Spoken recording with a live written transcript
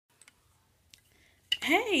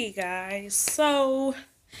Hey guys, so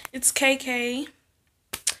it's KK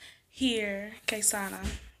here, Ksana,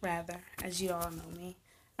 rather, as you all know me.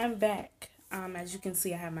 I'm back. As you can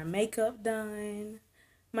see, I have my makeup done.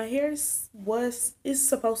 My hair is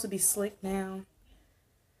supposed to be slick now.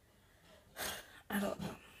 I don't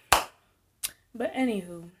know, but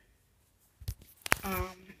anywho,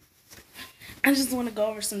 um, I just want to go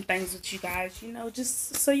over some things with you guys.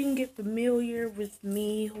 Just so you can get familiar with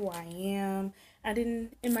me, who I am. I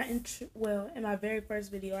didn't in my very first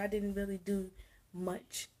video, I didn't really do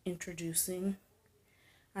much introducing.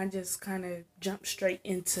 I just kind of jumped straight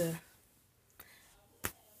into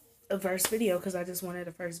a first video because I just wanted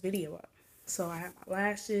a first video up. So I have my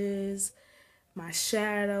lashes, my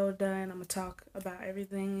shadow done. I'm gonna talk about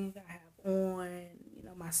everything I have on,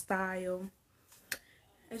 my style.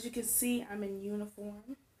 As you can see, I'm in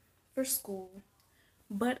uniform for school,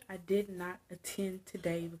 but I did not attend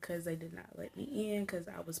today because they did not let me in because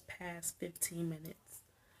I was past 15 minutes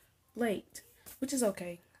late, which is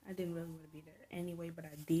okay. I didn't really want to be there anyway, but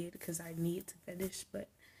I did because I need to finish, but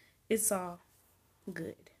it's all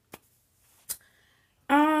good.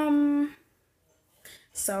 Um,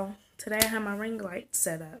 so today I have my ring light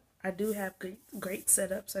set up. I do have great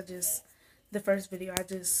setups. The first video, it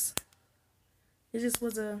just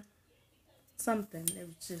was a something.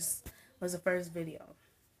 Was the first video.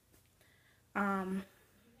 Um,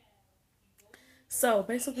 so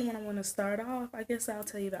basically when I want to start off, I guess I'll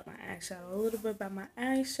tell you about my eyeshadow. A little bit about my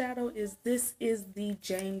eyeshadow this is the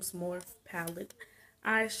James Morph palette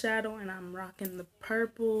eyeshadow, and I'm rocking the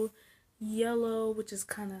purple, yellow, which is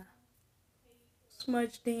kind of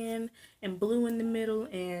smudged in, and blue in the middle,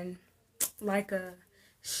 and like a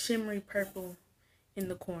shimmery purple in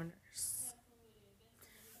the corners.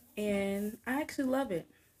 And I actually love it.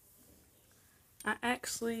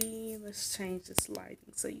 Let's change this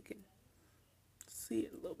lighting so you can see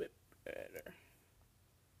it a little bit better.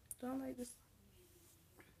 Do I like this?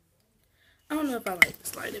 I don't know if I like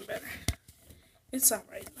this lighting better. It's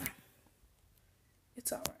alright.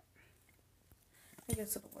 It's alright. I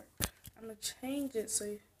guess it'll work. I'm gonna change it so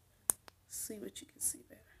you see what you can see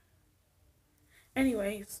better.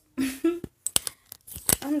 Anyways,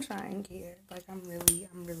 I'm trying here. Like I'm really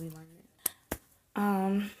learning.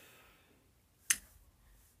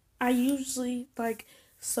 I usually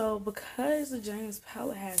because the James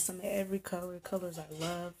palette has some of every colors I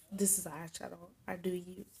love. This is the eyeshadow I do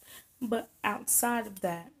use. But outside of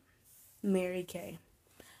that, Mary Kay.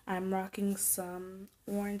 I'm rocking some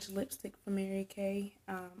orange lipstick for Mary Kay.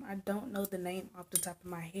 I don't know the name off the top of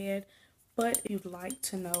my head, but if you'd like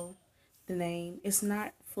to know the name, it's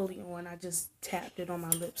not fully on. I just tapped it on my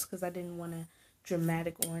lips because I didn't want a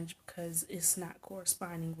dramatic orange because it's not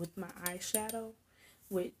corresponding with my eyeshadow,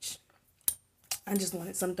 which I just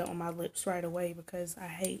wanted something on my lips right away because I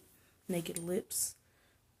hate naked lips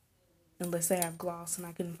unless they have gloss, and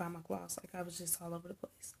I couldn't find my gloss. Like I was just all over the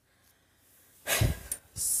place.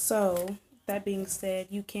 So that being said,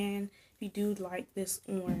 if you do like this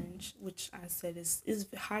orange, which I said is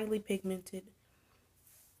highly pigmented,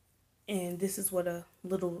 and this is what a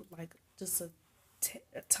little like just the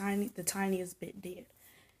tiniest bit did,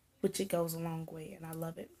 which it goes a long way, and I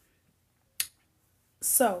love it.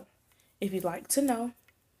 So if you'd like to know,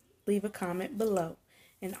 leave a comment below,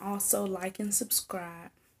 and also like and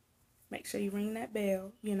subscribe. Make sure you ring that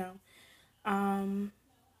bell. I'm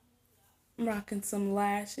rocking some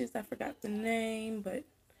lashes. I forgot the name, but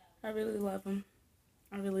I really love them.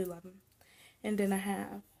 I really love them. And then I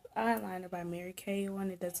have eyeliner by Mary Kay on.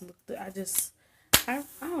 It doesn't look good. I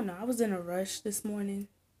don't know. I was in a rush this morning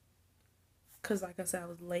because, like I said, I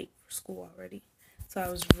was late for school already. So I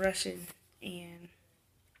was rushing and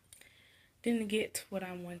didn't get what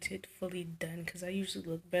I wanted fully done because I usually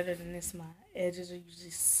look better than this. My edges are usually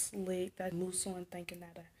slicked. I mousse on thinking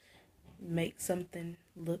that I make something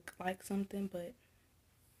look like something, but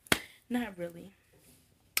not really.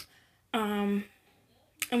 I'm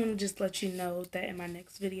gonna just let you know that in my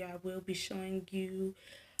next video I will be showing you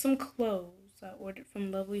some clothes I ordered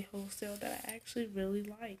from Lovely Wholesale that I actually really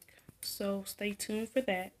like. So stay tuned for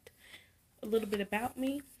that. A little bit about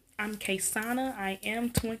me. I'm Ksana. I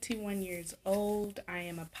am 21 years old. I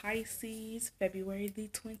am a Pisces, February the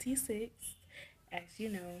 26th, as you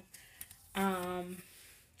know. I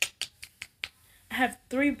have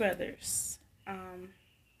three brothers. I'm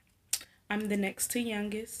the next to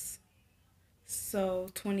youngest. So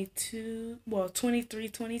 22, well 23,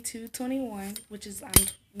 22, 21, which is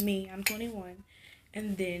I'm 21,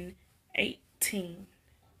 and then 18.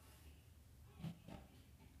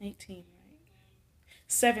 18, right?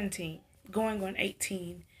 17, going on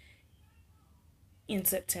 18 in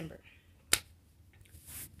September.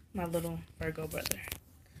 My little Virgo brother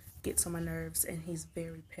gets on my nerves, and he's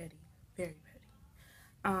very petty, very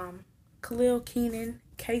petty. Khalil, Keenan,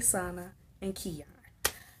 Kaysana, and Keon.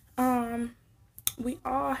 Um, we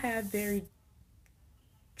all have very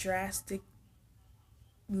drastic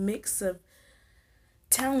mix of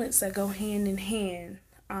talents that go hand in hand.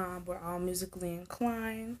 We're all musically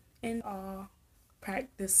inclined and all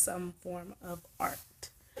practice some form of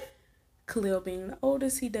art. Khalil being the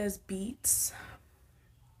oldest, he does beats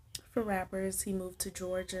for rappers. He moved to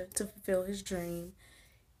Georgia to fulfill his dream.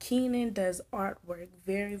 Keenan does artwork.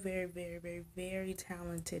 Very, very, very, very, very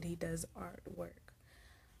talented. He does artwork.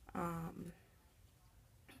 Um,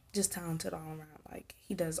 just talented all around. Like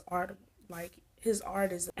he does art. Like his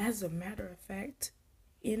art is, as a matter of fact,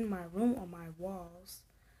 in my room on my walls.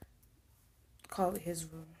 Call it his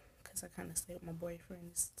room because I kind of stay with my boyfriend.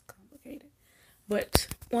 It's complicated. But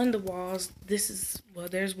on the walls, there's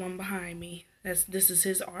one behind me. This is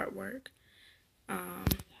his artwork. Um,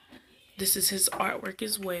 this is his artwork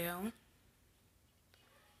as well.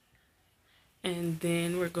 And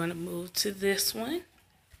then we're going to move to this one.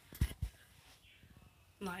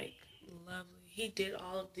 Like, lovely. He did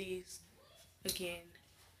all of these, again,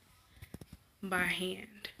 by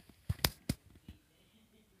hand.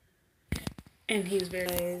 And he's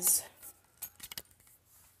very...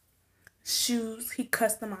 Shoes, he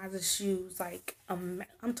customizes shoes. Like, I'm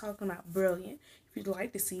talking about brilliant. If you'd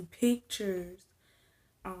like to see pictures,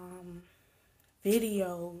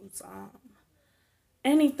 videos,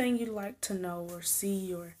 anything you'd like to know or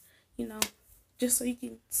see, or, just so you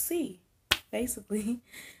can see, basically.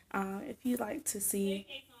 If you'd like to see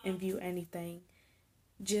and view anything,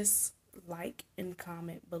 just like and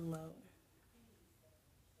comment below.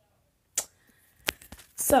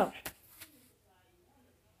 So,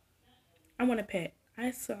 I want a pet. I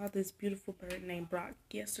saw this beautiful bird named Brock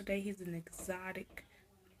yesterday. He's an exotic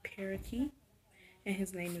parakeet, and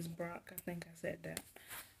his name is Brock. I think I said that.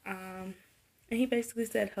 And he basically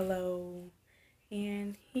said hello,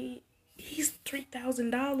 and he's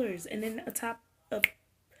 $3,000, and then a top of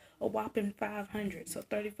a whopping 500, so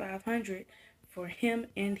 3,500 for him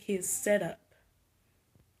and his setup,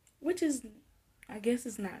 which is, I guess,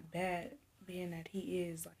 it's not bad, being that he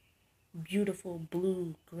is like beautiful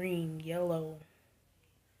blue, green, yellow,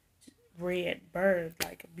 red bird,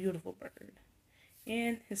 like a beautiful bird.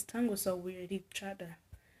 And his tongue was so weird. He tried to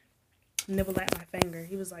nibble at my finger.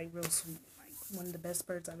 He was like real sweet, like one of the best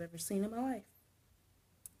birds I've ever seen in my life.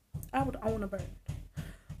 I would own a bird.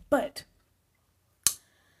 But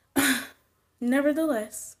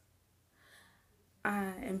nevertheless,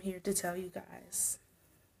 I am here to tell you guys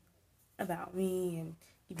about me and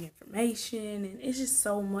give you information, and it's just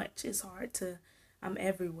so much. It's hard to, I'm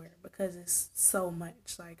everywhere because it's so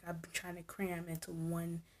much. Like, I've been trying to cram into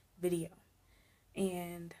one video,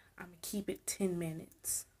 and I'm gonna keep it 10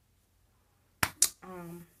 minutes,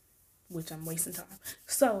 which I'm wasting time.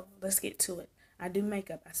 So let's get to it. I do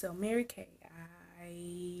makeup. I sell Mary Kay.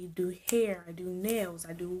 I do hair. I do nails.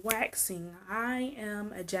 I do waxing. I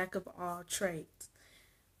am a jack of all trades.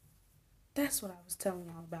 That's what I was telling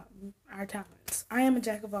y'all about our talents. I am a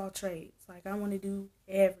jack of all trades. Like, I want to do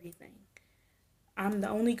everything. I'm the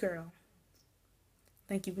only girl. I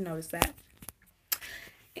think you've noticed that.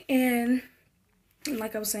 And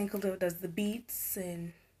like I was saying, Khalil does the beats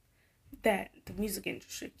and the music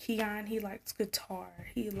industry. Keon, he likes guitar.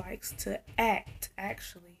 He likes to act,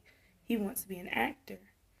 actually. He wants to be an actor.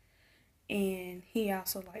 And he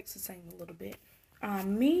also likes to sing a little bit.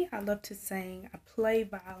 Me, I love to sing. I play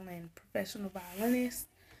violin, professional violinist.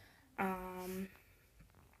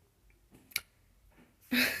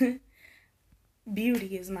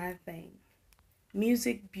 Beauty is my thing.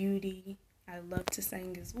 Music, beauty. I love to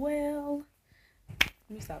sing as well. Let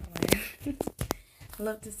me stop playing. I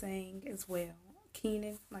love to sing as well.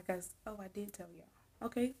 Keenan, I did tell y'all.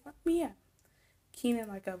 Okay, yeah. Keenan,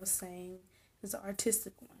 like I was saying, is an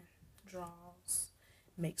artistic one. Draws,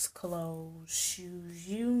 makes clothes, shoes,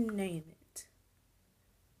 you name it.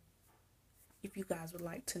 If you guys would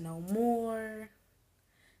like to know more,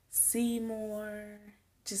 see more,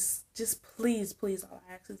 just please, all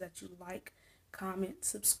I ask is that you like, comment,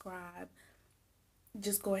 subscribe.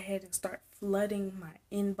 Just go ahead and start flooding my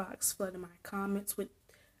inbox, flooding my comments with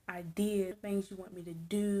ideas, things you want me to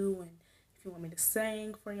do, and if you want me to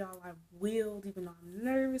sing for y'all, I will, even though I'm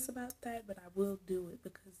nervous about that, but I will do it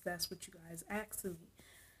because that's what you guys asked of me.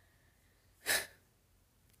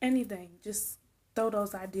 Anything, just throw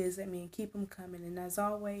those ideas at me and keep them coming. And as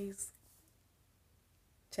always,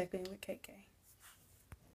 check in with KK.